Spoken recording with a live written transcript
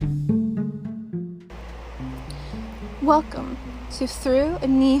Welcome to Through a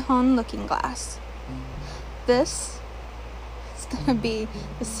Nihon Looking Glass. This is going to be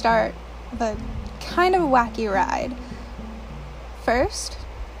the start of a kind of wacky ride. First,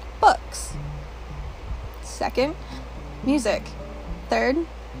 books. Second, music. Third,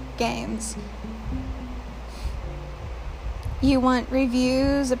 games. You want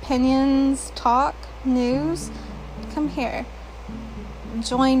reviews, opinions, talk, news? Come here.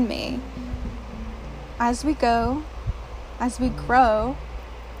 Join me. As we go, as we grow,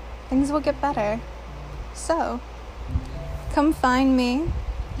 things will get better. So, come find me.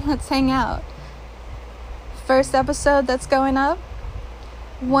 Let's hang out. First episode that's going up,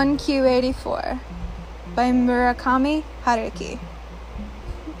 1Q84 by Murakami Haruki.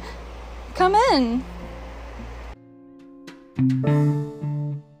 Come in.